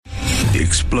The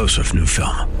explosive new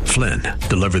film, Flynn,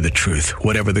 deliver the truth,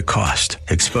 whatever the cost,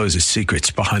 exposes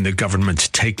secrets behind the government's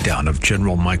takedown of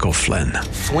General Michael Flynn.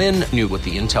 Flynn knew what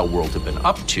the intel world had been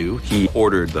up to. He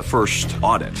ordered the first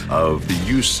audit of the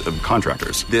use of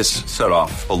contractors. This set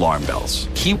off alarm bells.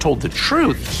 He told the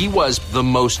truth. He was the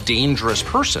most dangerous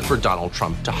person for Donald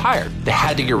Trump to hire. They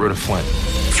had to get rid of Flynn.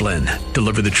 Flynn,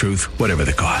 deliver the truth, whatever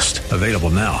the cost. Available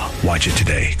now. Watch it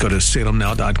today. Go to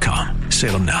salemnow.com.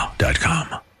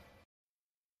 salemnow.com.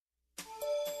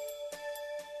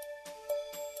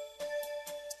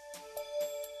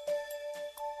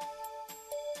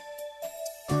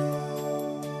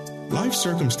 Life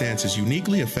circumstances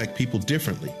uniquely affect people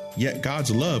differently, yet God's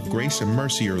love, grace, and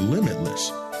mercy are limitless.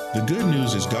 The good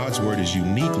news is God's word is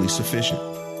uniquely sufficient.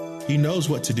 He knows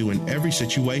what to do in every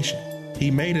situation. He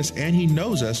made us and He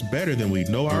knows us better than we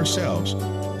know ourselves.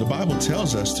 The Bible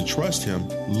tells us to trust Him,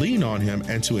 lean on Him,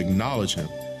 and to acknowledge Him.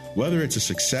 Whether it's a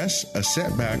success, a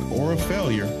setback, or a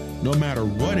failure, no matter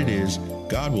what it is,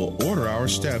 God will order our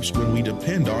steps when we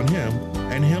depend on Him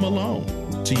and Him alone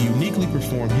to uniquely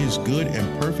perform His good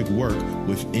and perfect work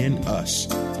within us.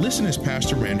 Listen as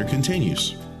Pastor Rander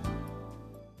continues.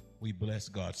 We bless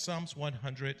God. Psalms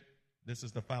 100, this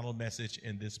is the final message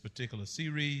in this particular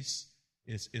series.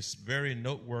 It's very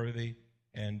noteworthy,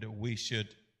 and we should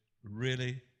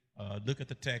really look at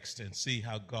the text and see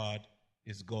how God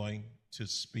is going to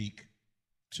speak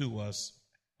to us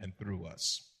and through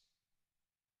us.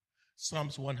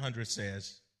 Psalms 100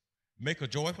 says, "Make a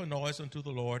joyful noise unto the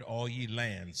Lord, all ye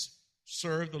lands.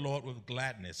 Serve the Lord with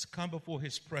gladness. Come before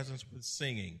His presence with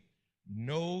singing.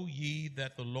 Know ye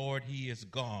that the Lord, He is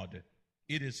God.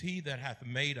 It is He that hath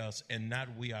made us, and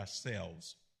not we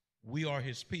ourselves. We are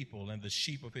His people, and the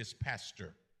sheep of His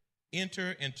pasture.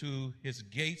 Enter into His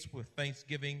gates with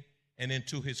thanksgiving, and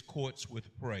into His courts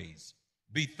with praise.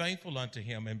 Be thankful unto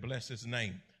Him, and bless His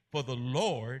name. For the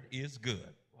Lord is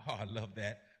good." Oh, I love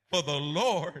that. For the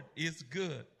Lord is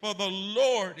good. For the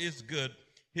Lord is good.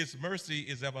 His mercy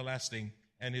is everlasting,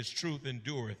 and His truth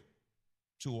endureth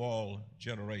to all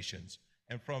generations.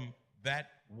 And from that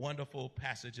wonderful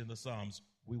passage in the Psalms,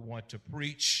 we want to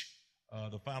preach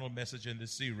the final message in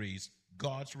this series,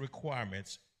 God's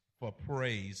requirements for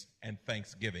praise and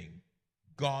thanksgiving.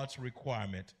 God's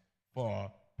requirement for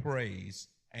praise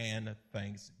and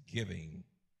thanksgiving.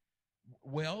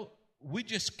 Well, we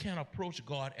just can't approach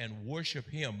God and worship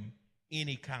Him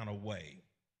any kind of way.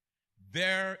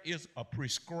 There is a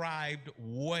prescribed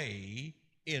way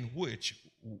in which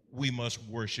we must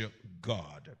worship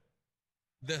God.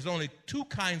 There's only two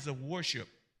kinds of worship,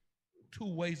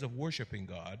 two ways of worshiping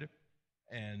God,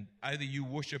 and either you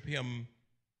worship Him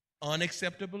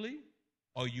unacceptably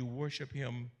or you worship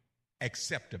Him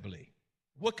acceptably.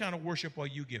 What kind of worship are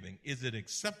you giving? Is it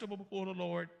acceptable before the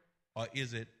Lord, or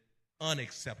is it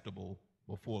unacceptable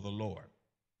before the Lord?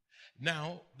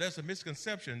 Now, there's a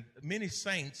misconception. Many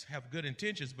saints have good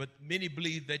intentions, but many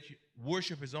believe that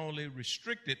worship is only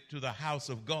restricted to the house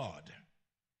of God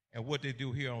and what they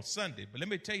do here on Sunday. But let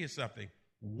me tell you something.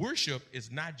 Worship is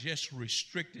not just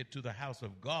restricted to the house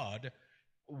of God.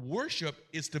 Worship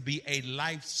is to be a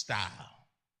lifestyle.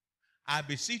 I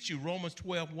beseech you, Romans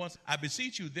 12:1, I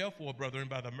beseech you, therefore, brethren,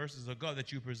 by the mercies of God,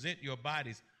 that you present your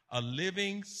bodies a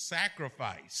living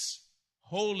sacrifice,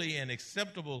 holy and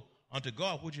acceptable unto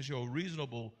God, which is your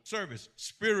reasonable service,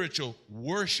 spiritual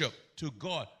worship to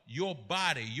God. Your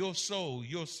body, your soul,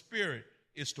 your spirit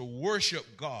is to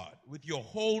worship God. With your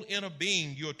whole inner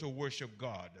being, you're to worship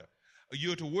God.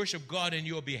 You're to worship God in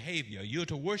your behavior. You're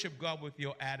to worship God with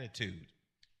your attitude.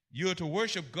 You're to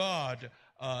worship God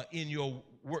in your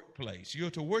workplace.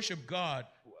 You're to worship God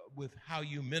with how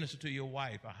you minister to your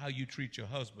wife, or how you treat your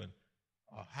husband,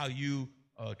 or how you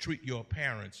treat your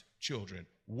parents, children.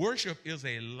 Worship is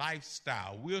a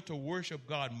lifestyle. We're to worship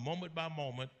God moment by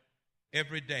moment,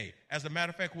 every day. As a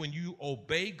matter of fact, when you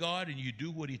obey God and you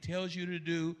do what He tells you to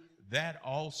do, that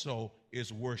also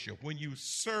is worship. When you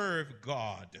serve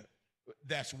God,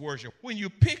 that's worship. When you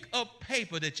pick up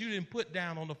paper that you didn't put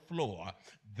down on the floor,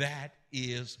 that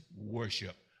is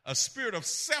worship. A spirit of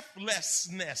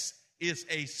selflessness is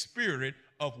a spirit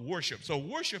of worship. So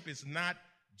worship is not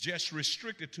just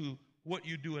restricted to what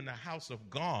you do in the house of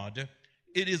God.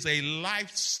 It is a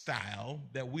lifestyle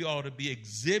that we ought to be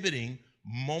exhibiting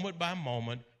moment by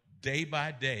moment, day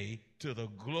by day, to the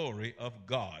glory of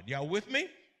God. Y'all with me?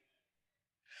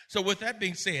 So with that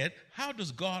being said, how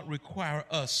does God require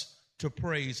us to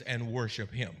praise and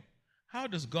worship Him? How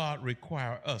does God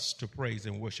require us to praise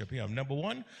and worship Him? Number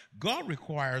one, God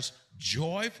requires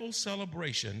joyful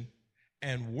celebration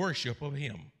and worship of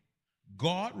Him.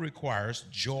 God requires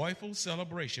joyful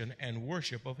celebration and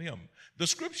worship of him. The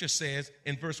scripture says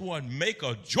in verse 1, make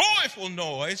a joyful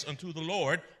noise unto the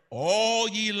Lord, all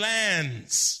ye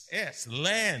lands. Yes,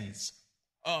 lands.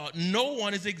 No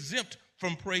one is exempt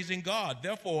from praising God.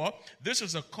 Therefore, this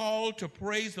is a call to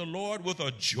praise the Lord with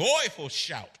a joyful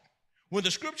shout. When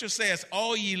the scripture says,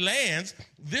 all ye lands,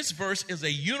 this verse is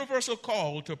a universal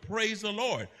call to praise the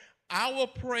Lord. Our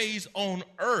praise on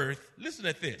earth, listen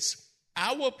at this,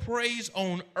 our praise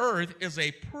on earth is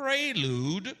a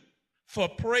prelude for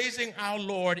praising our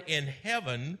Lord in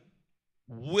heaven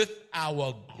with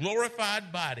our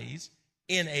glorified bodies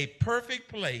in a perfect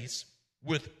place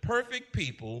with perfect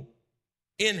people.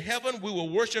 In heaven, we will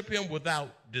worship him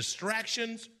without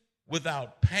distractions,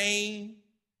 without pain,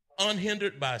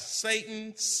 unhindered by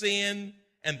Satan, sin,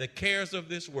 and the cares of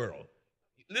this world.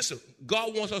 Listen,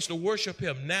 God wants us to worship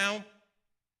him now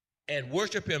and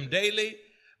worship him daily,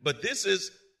 but this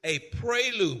is a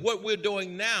prelude. What we're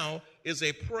doing now is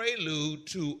a prelude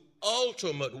to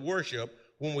ultimate worship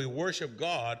when we worship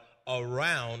God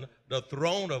around the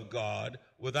throne of God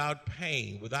without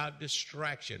pain, without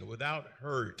distraction, without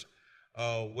hurt,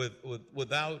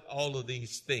 without all of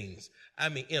these things. I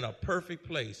mean, in a perfect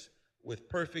place with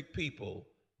perfect people,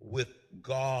 with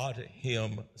God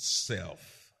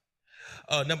himself.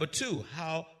 Number two,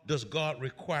 how does God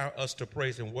require us to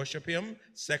praise and worship him?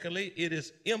 Secondly, it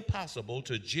is impossible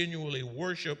to genuinely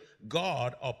worship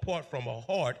God apart from a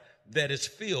heart that is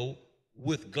filled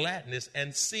with gladness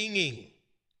and singing.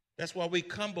 That's why we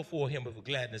come before him with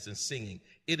gladness and singing.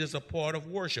 It is a part of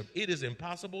worship. It is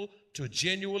impossible to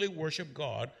genuinely worship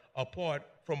God apart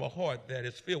from a heart that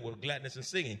is filled with gladness and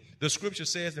singing. The scripture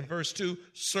says in verse 2,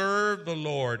 serve the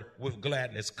Lord with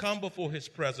gladness. Come before his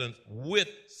presence with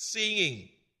singing.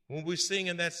 When we sing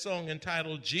in that song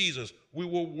entitled Jesus, we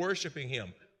were worshiping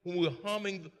him. When we were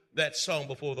humming that song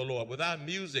before the Lord without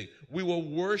music, we were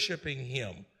worshiping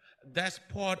him. That's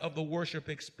part of the worship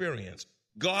experience.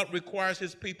 God requires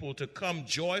his people to come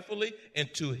joyfully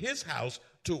into his house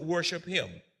to worship him.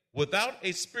 Without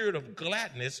a spirit of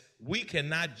gladness, we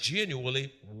cannot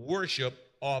genuinely worship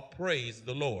or praise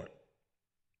the Lord.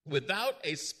 Without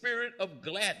a spirit of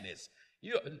gladness,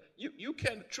 you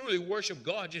can't truly worship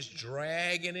God just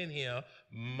dragging in here,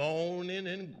 moaning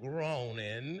and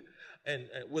groaning, and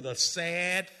with a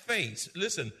sad face.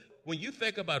 Listen, when you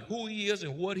think about who he is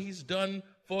and what he's done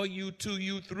for you, to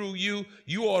you, through you,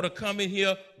 you ought to come in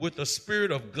here with a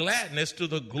spirit of gladness to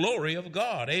the glory of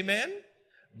God. Amen?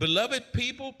 Beloved,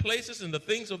 people, places, and the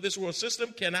things of this world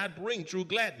system cannot bring true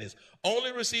gladness.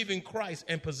 Only receiving Christ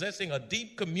and possessing a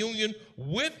deep communion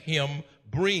with him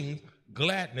brings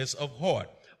gladness of heart.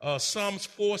 Psalms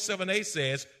 4:7-8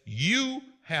 says, you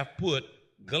have put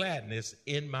gladness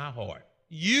in my heart.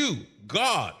 You,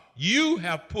 God, you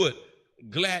have put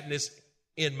gladness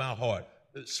in my heart.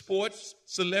 Sports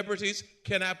celebrities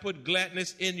cannot put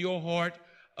gladness in your heart.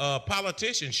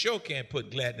 Politicians sure can't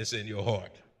put gladness in your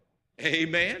heart.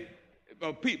 Amen.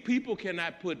 People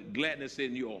cannot put gladness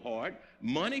in your heart.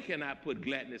 Money cannot put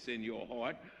gladness in your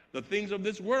heart. The things of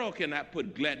this world cannot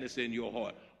put gladness in your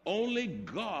heart. Only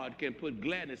God can put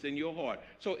gladness in your heart.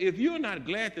 So if you're not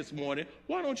glad this morning,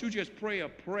 why don't you just pray a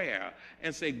prayer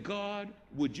and say, God,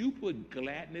 would you put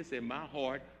gladness in my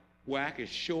heart where I can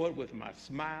show it with my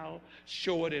smile,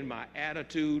 show it in my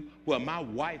attitude, where my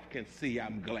wife can see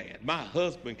I'm glad, my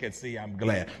husband can see I'm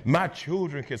glad, my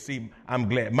children can see I'm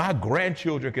glad, my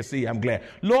grandchildren can see I'm glad.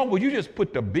 Lord, would you just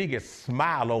put the biggest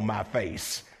smile on my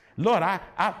face? Lord,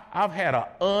 I've had an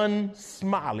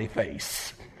unsmiley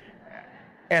face.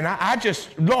 And I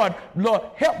just, Lord,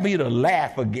 help me to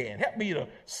laugh again. Help me to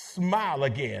smile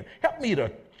again. Help me to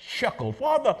chuckle.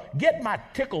 Father, get my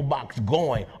tickle box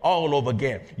going all over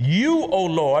again. You, oh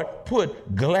Lord,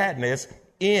 put gladness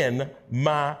in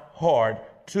my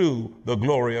heart to the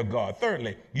glory of God.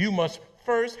 Thirdly, you must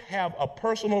first have a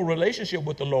personal relationship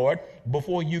with the Lord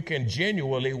before you can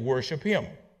genuinely worship him.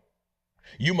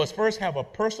 You must first have a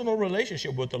personal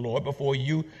relationship with the Lord before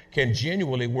you can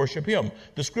genuinely worship him.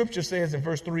 The scripture says in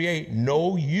verse 3:8,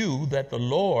 know you that the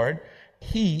Lord,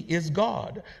 he is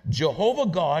God. Jehovah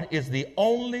God is the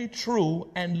only true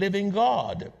and living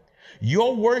God.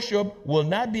 Your worship will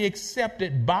not be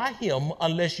accepted by him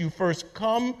unless you first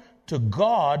come to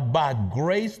God by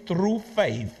grace through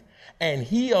faith, and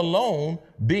he alone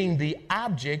being the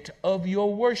object of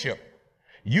your worship.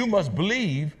 You must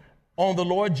believe on the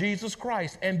Lord Jesus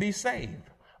Christ and be saved.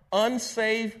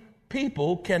 Unsaved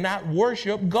people cannot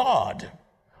worship God.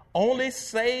 Only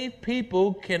saved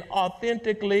people can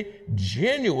authentically,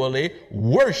 genuinely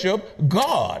worship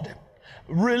God.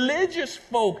 Religious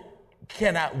folk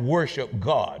cannot worship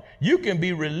God. You can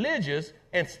be religious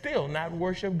and still not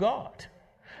worship God.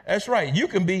 That's right. You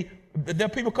can be, there are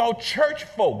people called church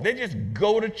folk. They just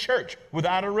go to church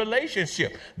without a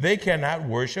relationship. They cannot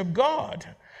worship God.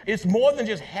 It's more than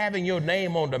just having your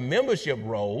name on the membership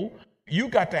roll. You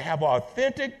got to have an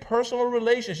authentic personal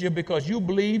relationship because you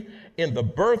believe in the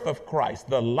birth of Christ,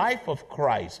 the life of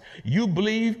Christ. You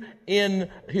believe in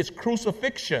his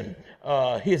crucifixion,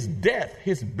 his death,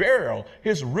 his burial,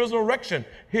 his resurrection,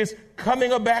 his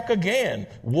coming back again.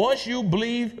 Once you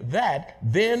believe that,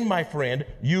 then, my friend,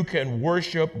 you can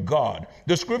worship God.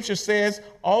 The scripture says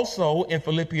also in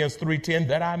Philippians 3:10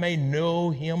 that I may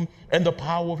know him and the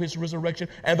power of his resurrection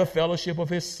and the fellowship of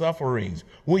his sufferings.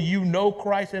 When you know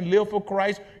Christ and live for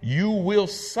Christ, you will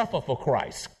suffer for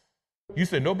Christ. You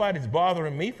say, nobody's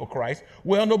bothering me for Christ.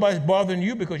 Well, nobody's bothering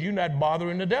you because you're not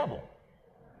bothering the devil.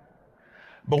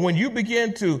 But when you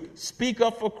begin to speak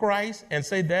up for Christ and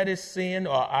say that is sin,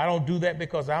 or I don't do that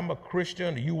because I'm a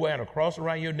Christian, or you wearing a cross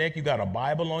around your neck, you got a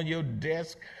Bible on your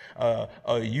desk,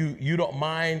 you don't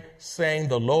mind saying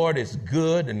the Lord is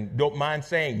good and don't mind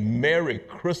saying Merry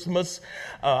Christmas.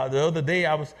 The other day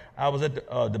I was at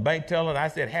the bank teller and I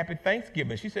said Happy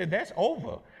Thanksgiving. She said that's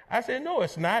over. I said no,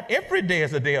 it's not. Every day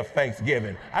is a day of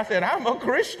Thanksgiving. I said I'm a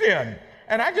Christian.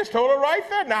 And I just told her right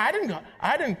there. Now,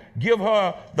 I didn't give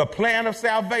her the plan of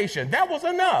salvation. That was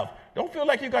enough. Don't feel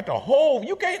like you can't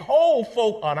hold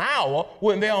folk an hour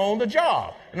when they're on the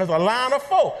job. And there's a line of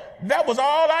folk. That was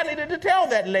all I needed to tell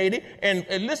that lady. And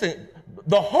listen,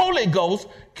 the Holy Ghost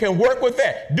can work with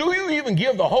that. Do you even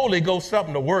give the Holy Ghost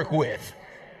something to work with?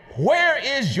 Where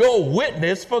is your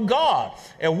witness for God?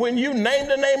 And when you name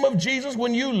the name of Jesus,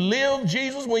 when you live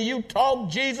Jesus, when you talk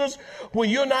Jesus, when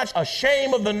you're not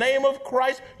ashamed of the name of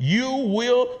Christ, you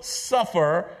will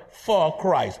suffer for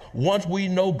Christ. Once we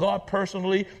know God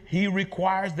personally, he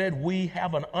requires that we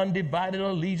have an undivided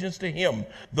allegiance to him.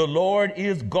 The Lord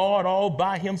is God all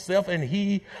by himself, and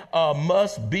he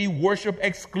must be worshiped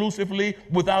exclusively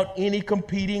without any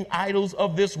competing idols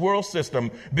of this world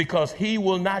system, because he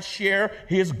will not share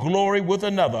his glory with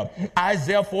another.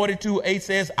 Isaiah 42:8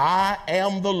 says, I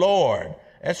am the Lord.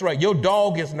 That's right. Your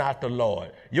dog is not the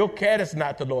Lord. Your cat is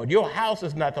not the Lord. Your house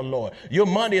is not the Lord. Your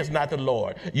money is not the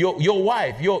Lord. Your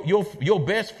wife, your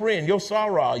best friend, your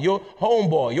sorrow, your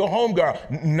homeboy, your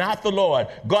homegirl, not the Lord.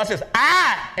 God says,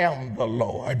 I am the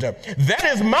Lord. That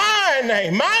is my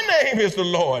name. My name is the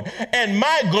Lord. And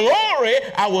my glory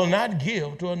I will not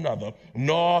give to another,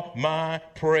 nor my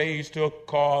praise to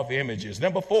carved images.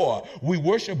 Number 4, we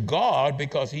worship God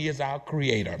because he is our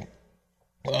creator.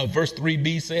 Verse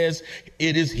 3b says,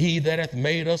 it is he that hath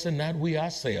made us and not we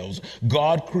ourselves.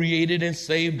 God created and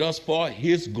saved us for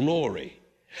his glory.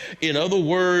 In other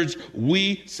words,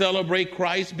 we celebrate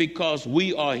Christ because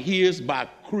we are his by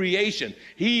creation.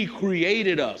 He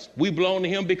created us. We belong to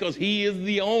him because he is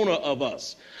the owner of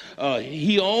us.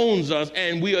 He owns us,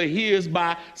 and we are his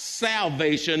by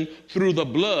salvation through the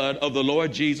blood of the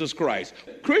Lord Jesus Christ.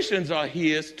 Christians are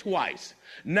his twice.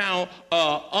 Now,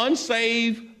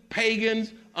 unsaved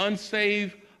pagans,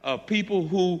 unsaved people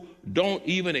who don't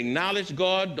even acknowledge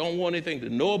God, don't want anything to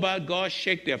know about God,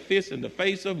 shake their fists in the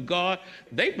face of God,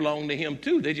 they belong to him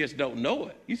too. They just don't know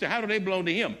it. You say, how do they belong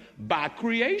to him? By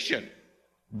creation.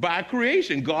 By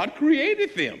creation. God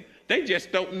created them. They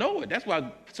just don't know it. That's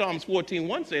why Psalms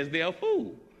 14:1 says they're a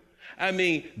fool. I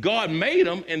mean, God made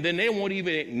them, and then they won't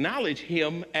even acknowledge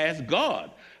him as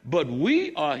God. But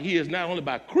we are his not only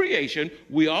by creation,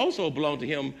 we also belong to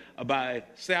him by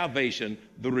salvation,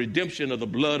 the redemption of the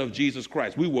blood of Jesus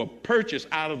Christ. We were purchased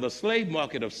out of the slave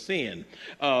market of sin,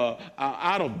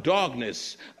 out of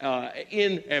darkness,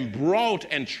 and brought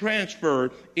and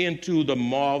transferred into the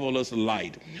marvelous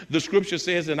light. The scripture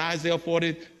says in Isaiah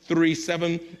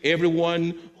 43:7,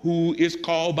 everyone who is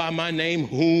called by my name,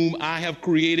 whom I have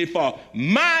created for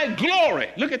my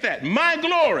glory. Look at that, my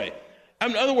glory.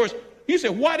 In other words, you say,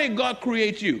 why did God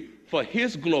create you? For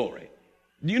his glory.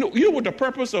 You know what the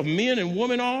purpose of men and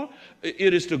women are?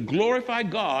 It is to glorify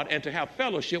God and to have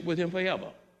fellowship with him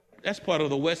forever. That's part of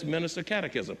the Westminster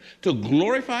Catechism. To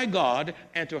glorify God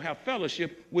and to have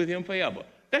fellowship with him forever.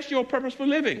 That's your purpose for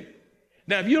living.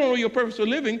 Now, if you don't know your purpose for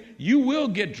living, you will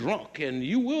get drunk and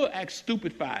you will act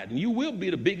stupefied and you will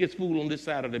be the biggest fool on this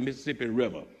side of the Mississippi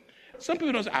River. Some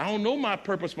people don't say, I don't know my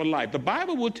purpose for life. The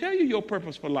Bible will tell you your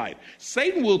purpose for life.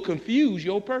 Satan will confuse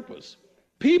your purpose.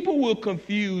 People will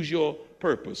confuse your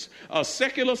purpose.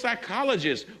 Secular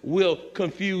psychologists will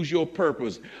confuse your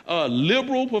purpose.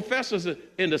 Liberal professors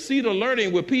in the seat of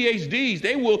learning with PhDs,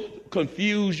 they will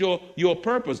confuse your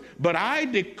purpose. But I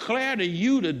declare to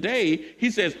you today,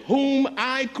 he says, whom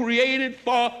I created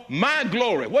for my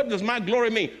glory. What does my glory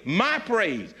mean? My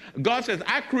praise. God says,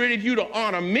 I created you to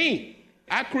honor me.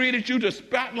 I created you to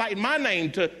spotlight my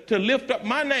name, to lift up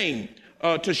my name,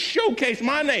 to showcase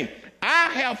my name. I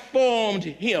have formed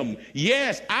him.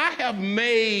 Yes, I have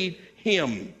made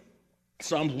him.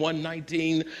 Psalms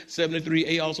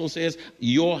 119:73a also says,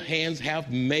 your hands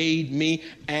have made me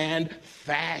and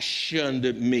fashioned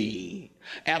me.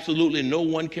 Absolutely no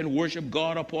one can worship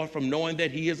God apart from knowing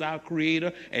that he is our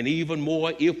creator. And even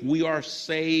more, if we are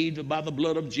saved by the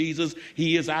blood of Jesus,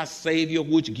 he is our Savior,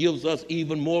 which gives us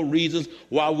even more reasons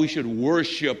why we should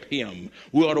worship him.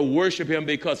 We ought to worship him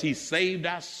because he saved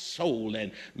our soul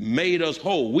and made us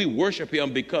whole. We worship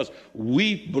him because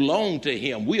we belong to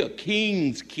him. We are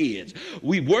king's kids.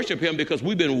 We worship him because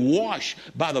we've been washed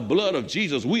by the blood of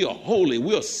Jesus. We are holy.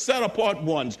 We are set apart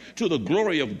ones to the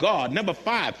glory of God. Number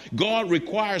 5, God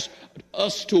requires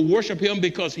us to worship him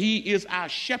because he is our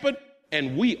shepherd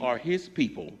and we are his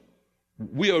people.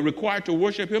 We are required to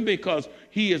worship him because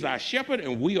he is our shepherd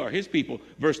and we are his people.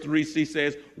 Verse 3c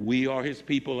says, we are his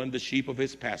people and the sheep of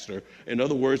his pasture. In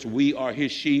other words, we are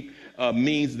his sheep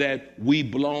means that we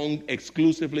belong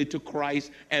exclusively to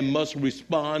Christ and must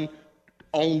respond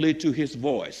only to his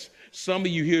voice. Some of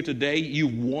you here today,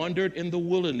 you've wandered in the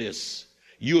wilderness.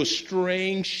 You're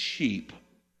straying sheep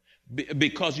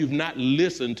because you've not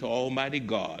listened to Almighty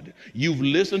God. You've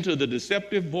listened to the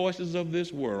deceptive voices of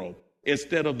this world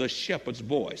instead of the shepherd's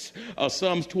voice.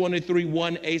 Psalms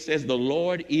 23:1a says, the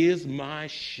Lord is my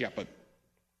shepherd.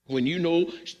 When you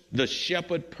know the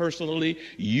shepherd personally,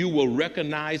 you will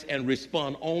recognize and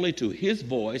respond only to his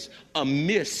voice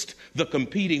amidst the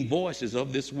competing voices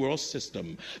of this world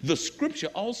system. The scripture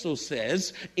also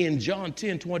says in John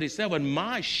 10:27,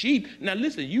 my sheep. Now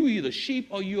listen, you either sheep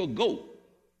or you're a goat.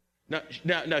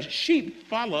 Now, sheep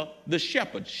follow the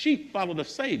shepherd. Sheep follow the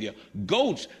Savior.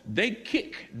 Goats, they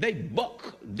kick, they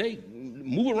buck, they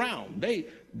move around, they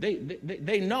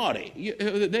naughty.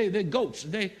 They're goats.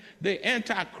 They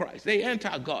anti-Christ. They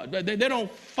anti-God. They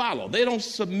don't follow. They don't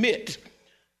submit.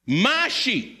 My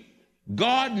sheep,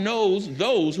 God knows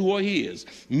those who are his.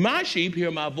 My sheep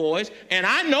hear my voice, and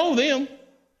I know them,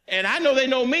 and I know they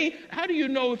know me. How do you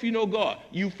know if you know God?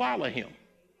 You follow him.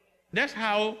 That's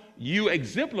how you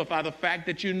exemplify the fact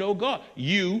that you know God.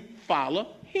 You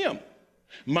follow him.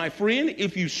 My friend,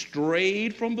 if you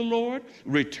strayed from the Lord,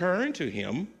 return to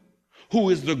him, who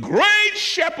is the great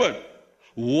shepherd.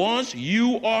 Once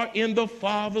you are in the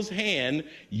Father's hand,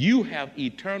 you have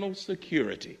eternal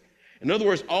security. In other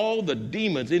words, all the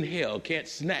demons in hell can't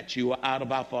snatch you out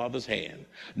of our Father's hand.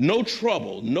 No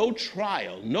trouble, no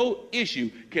trial, no issue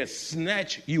can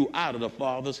snatch you out of the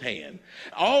Father's hand.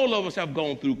 All of us have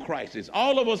gone through crisis.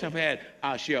 All of us have had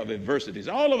our share of adversities.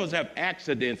 All of us have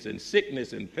accidents and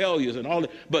sickness and failures and all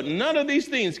that. But none of these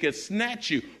things can snatch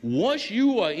you. Once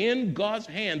you are in God's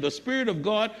hand, the Spirit of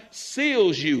God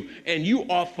seals you, and you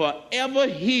are forever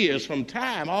his from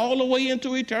time all the way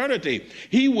into eternity.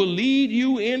 He will lead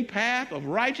you in path of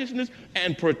righteousness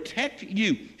and protect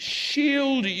you,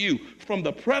 shield you from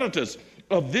the predators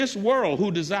of this world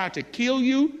who desire to kill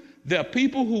you. There are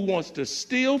people who wants to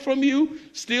steal from you,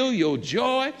 steal your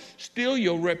joy, steal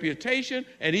your reputation,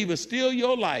 and even steal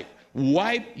your life,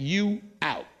 wipe you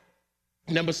out.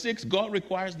 Number 6, God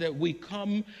requires that we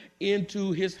come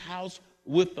into his house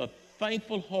with a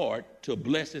thankful heart to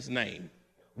bless his name.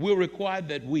 We're required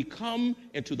that we come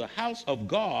into the house of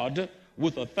God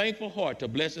with a thankful heart to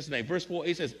bless his name. Verse 4,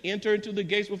 it says, enter into the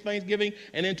gates with thanksgiving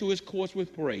and into his courts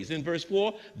with praise. In verse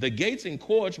 4, the gates and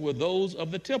courts were those of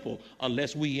the temple.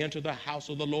 Unless we enter the house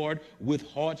of the Lord with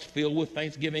hearts filled with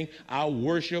thanksgiving, our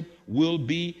worship will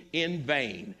be in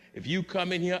vain. If you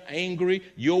come in here angry,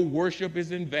 your worship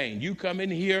is in vain. You come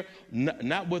in here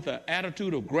not with an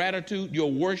attitude of gratitude,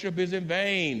 your worship is in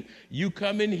vain. You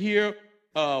come in here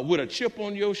with a chip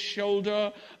on your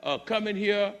shoulder, coming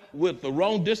here with the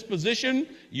wrong disposition,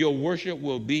 your worship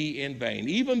will be in vain.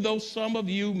 Even though some of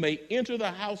you may enter the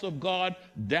house of God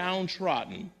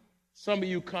downtrodden, some of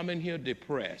you come in here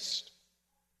depressed.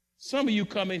 Some of you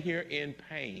come in here in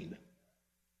pain.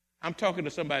 I'm talking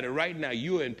to somebody right now.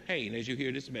 You're in pain as you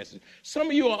hear this message. Some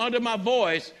of you are under my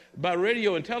voice by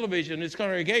radio and television, this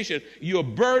congregation. You're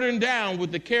burdened down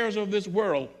with the cares of this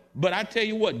world. But I tell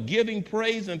you what, giving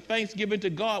praise and thanksgiving to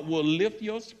God will lift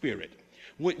your spirit.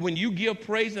 When you give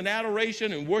praise and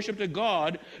adoration and worship to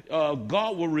God,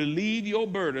 God will relieve your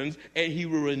burdens and he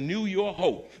will renew your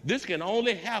hope. This can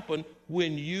only happen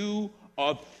when you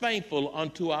are thankful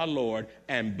unto our Lord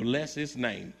and bless his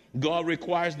name. God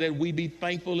requires that we be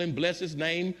thankful and bless his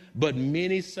name, but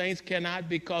many saints cannot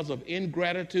because of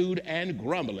ingratitude and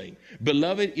grumbling.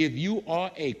 Beloved, if you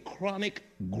are a chronic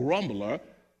grumbler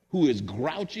who is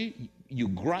grouchy, you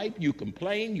gripe, you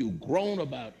complain, you groan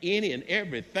about any and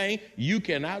everything, you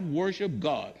cannot worship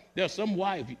God. There's some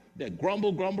wife that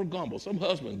grumble. Some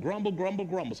husband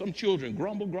grumble. Some children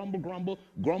grumble.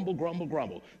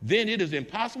 Then it is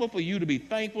impossible for you to be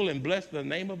thankful and bless the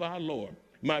name of our Lord.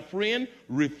 My friend,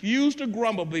 refuse to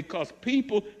grumble because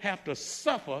people have to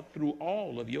suffer through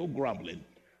all of your grumbling.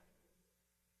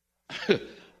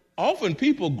 Often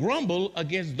people grumble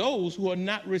against those who are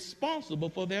not responsible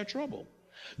for their trouble.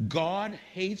 God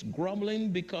hates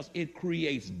grumbling because it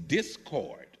creates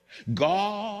discord.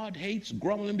 God hates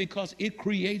grumbling because it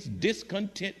creates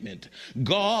discontentment.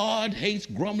 God hates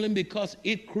grumbling because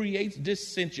it creates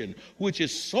dissension, which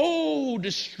is so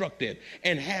destructive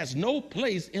and has no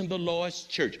place in the Lord's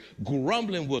church.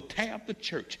 Grumbling will tear up the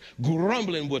church.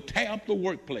 Grumbling will tear up the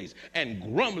workplace. And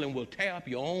grumbling will tear up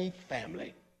your own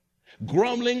family.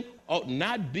 Grumbling ought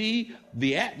not be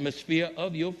the atmosphere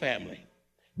of your family.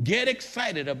 Get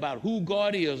excited about who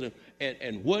God is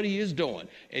and what he is doing.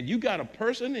 And you got a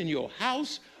person in your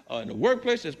house or in the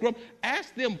workplace that's grumbling.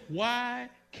 Ask them, why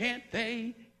can't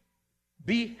they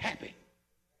be happy?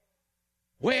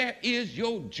 Where is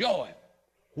your joy?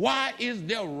 Why is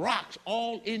there rocks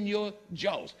all in your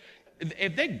jaws?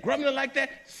 If they're grumbling like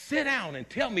that, sit down and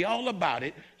tell me all about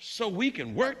it so we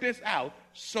can work this out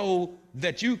so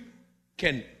that you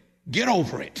can get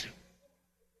over it.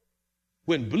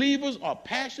 When believers are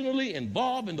passionately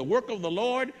involved in the work of the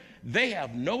Lord, they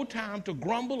have no time to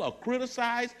grumble or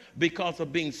criticize because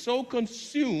of being so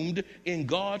consumed in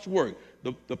God's work.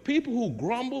 The people who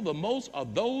grumble the most are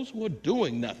those who are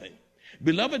doing nothing.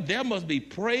 Beloved, there must be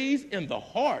praise in the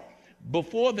heart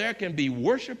before there can be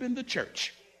worship in the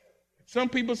church. Some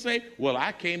people say, well,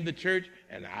 I came to church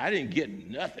and I didn't get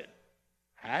nothing.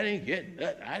 I didn't get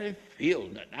nothing. I didn't feel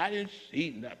nothing. I didn't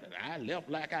see nothing. I left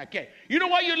like I came. You know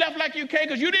why you left like you came?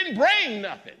 Because you didn't bring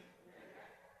nothing.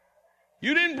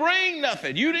 You didn't bring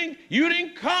nothing. You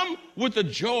didn't come with the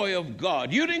joy of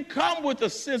God. You didn't come with a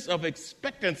sense of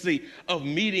expectancy of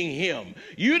meeting him.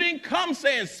 You didn't come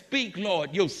saying, speak,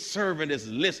 Lord, your servant is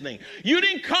listening. You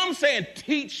didn't come saying,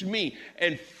 teach me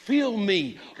and fill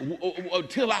me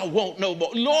until I won't no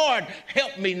more. Lord,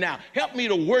 help me now. Help me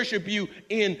to worship you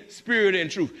in spirit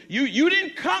and truth. You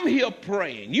didn't come here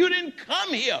praying. You didn't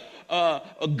come here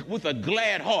with a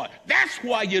glad heart. That's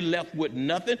why you're left with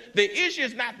nothing. The issue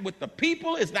is not with the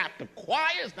people. It's not the choir.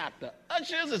 It's not the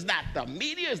ushers. It's not the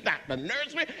media. It's not the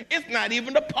nursery. It's not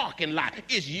even the parking lot.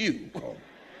 It's you.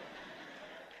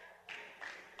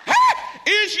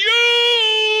 It's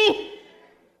you.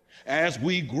 As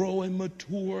we grow and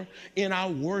mature in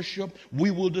our worship,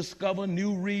 we will discover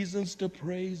new reasons to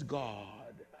praise God.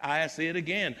 I say it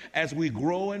again. As we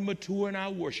grow and mature in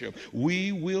our worship,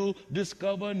 we will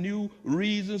discover new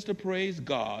reasons to praise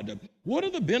God. What are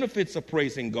the benefits of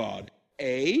praising God?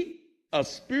 A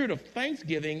spirit of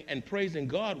thanksgiving and praising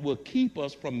God will keep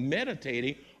us from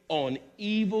meditating on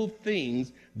evil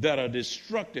things that are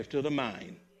destructive to the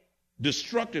mind,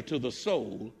 destructive to the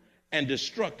soul, and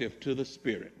destructive to the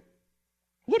spirit.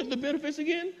 What are the benefits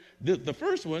again? The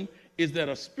first one is that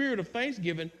a spirit of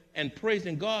thanksgiving and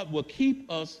praising God will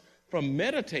keep us from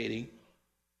meditating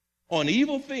on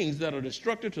evil things that are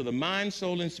destructive to the mind,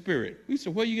 soul, and spirit. We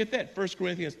said, where you get that? 1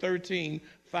 Corinthians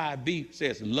 13:5b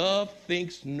says, love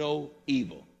thinks no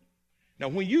evil. Now,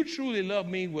 when you truly love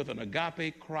me with an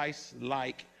agape,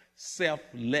 Christ-like,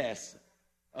 selfless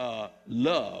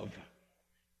love,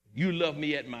 you love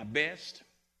me at my best,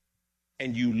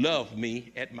 and you love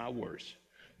me at my worst.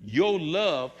 Your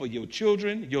love for your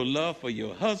children, your love for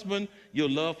your husband, your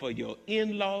love for your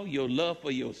in-law, your love for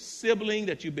your sibling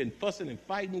that you've been fussing and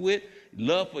fighting with,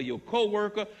 love for your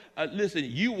coworker. Listen,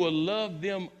 you will love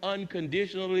them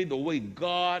unconditionally the way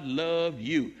God loved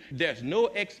you. There's no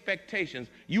expectations.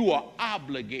 You are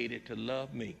obligated to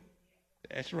love me.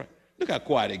 That's right. Look how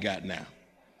quiet it got now.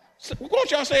 So,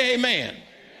 won't y'all say amen?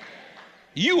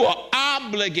 You are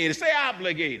obligated. Say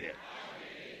obligated.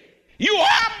 You are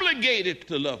obligated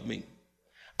to love me.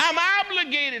 I'm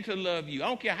obligated to love you. I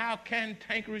don't care how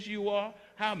cantankerous you are,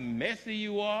 how messy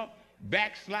you are,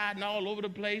 backsliding all over the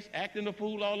place, acting a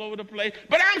fool all over the place.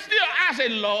 But I say,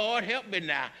 Lord, help me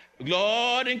now.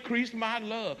 Lord, increase my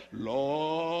love.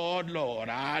 Lord,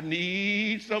 I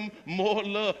need some more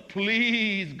love.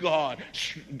 Please, God,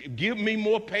 give me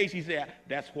more patience. He said,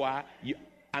 that's why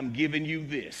I'm giving you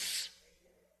this.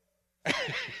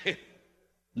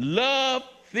 Love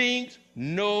thinks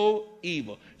no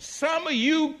evil. Some of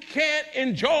you can't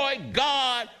enjoy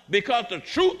God because the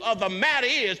truth of the matter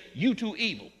is you too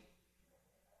evil.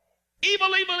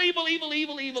 Evil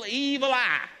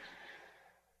eye.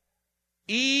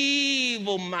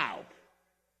 Evil mouth.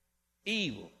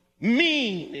 Evil.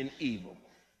 Mean and evil.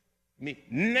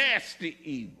 Nasty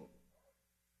evil.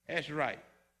 That's right.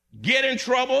 Get in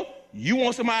trouble. You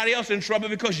want somebody else in trouble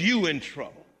because you in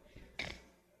trouble.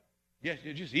 Yes,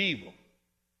 you're just evil.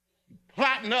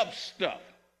 Plotting up stuff.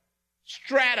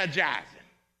 Strategizing.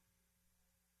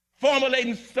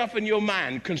 Formulating stuff in your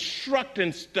mind.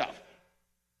 Constructing stuff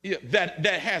that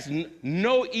has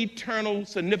no eternal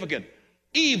significance.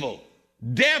 Evil.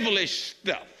 Devilish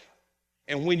stuff.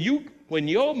 And when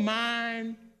your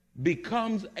mind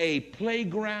becomes a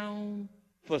playground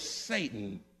for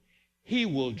Satan, he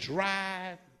will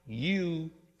drive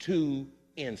you to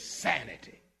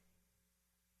insanity.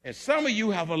 And some of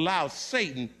you have allowed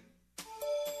Satan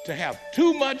to have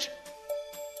too much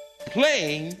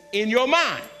playing in your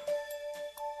mind.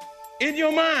 In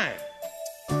your mind.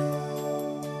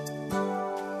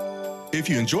 If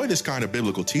you enjoy this kind of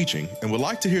biblical teaching and would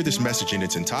like to hear this message in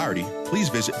its entirety, please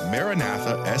visit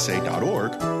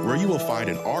MaranathaSA.org, where you will find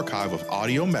an archive of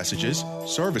audio messages,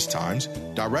 service times,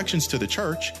 directions to the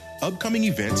church, upcoming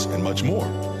events, and much more.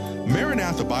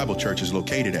 Maranatha Bible Church is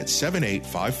located at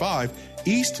 7855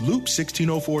 East Loop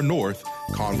 1604 North,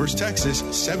 Converse, Texas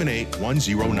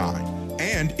 78109.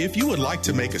 And if you would like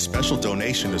to make a special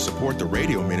donation to support the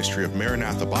radio ministry of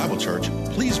Maranatha Bible Church,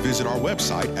 please visit our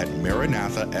website at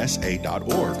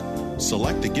MaranathaSA.org.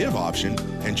 Select the Give option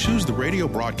and choose the Radio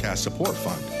Broadcast Support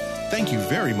Fund. Thank you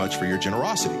very much for your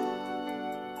generosity.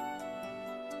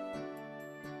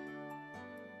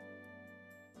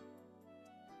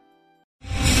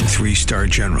 Three-star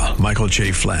General Michael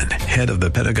J. Flynn, head of the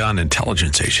Pentagon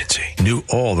Intelligence Agency, knew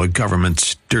all the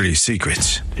government's dirty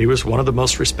secrets. He was one of the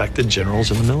most respected generals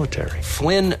in the military.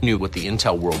 Flynn knew what the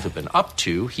intel world had been up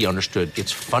to. He understood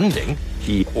its funding.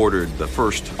 He ordered the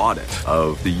first audit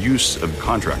of the use of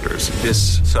contractors.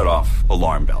 This set off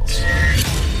alarm bells.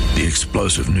 The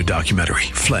explosive new documentary,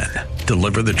 Flynn,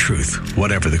 Deliver the Truth,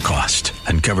 Whatever the Cost,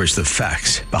 uncovers the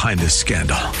facts behind this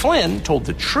scandal. Flynn told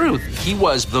the truth. He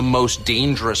was the most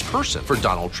dangerous person for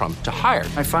Donald Trump to hire.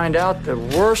 I find out the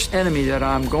worst enemy that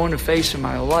I'm going to face in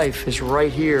my life is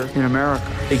right here in America.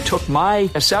 They took my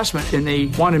assessment and they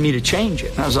wanted me to change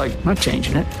it. And I was like, I'm not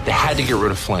changing it. They had to get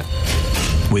rid of Flynn.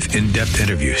 With in-depth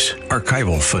interviews,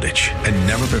 archival footage, and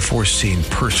never-before-seen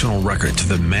personal records of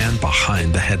the man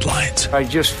behind the headlines. I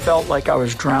just felt like I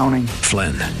was drowning.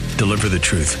 Flynn, Deliver the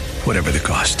Truth, Whatever the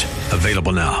Cost.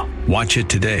 Available now. Watch it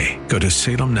today. Go to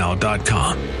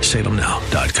salemnow.com.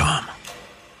 salemnow.com.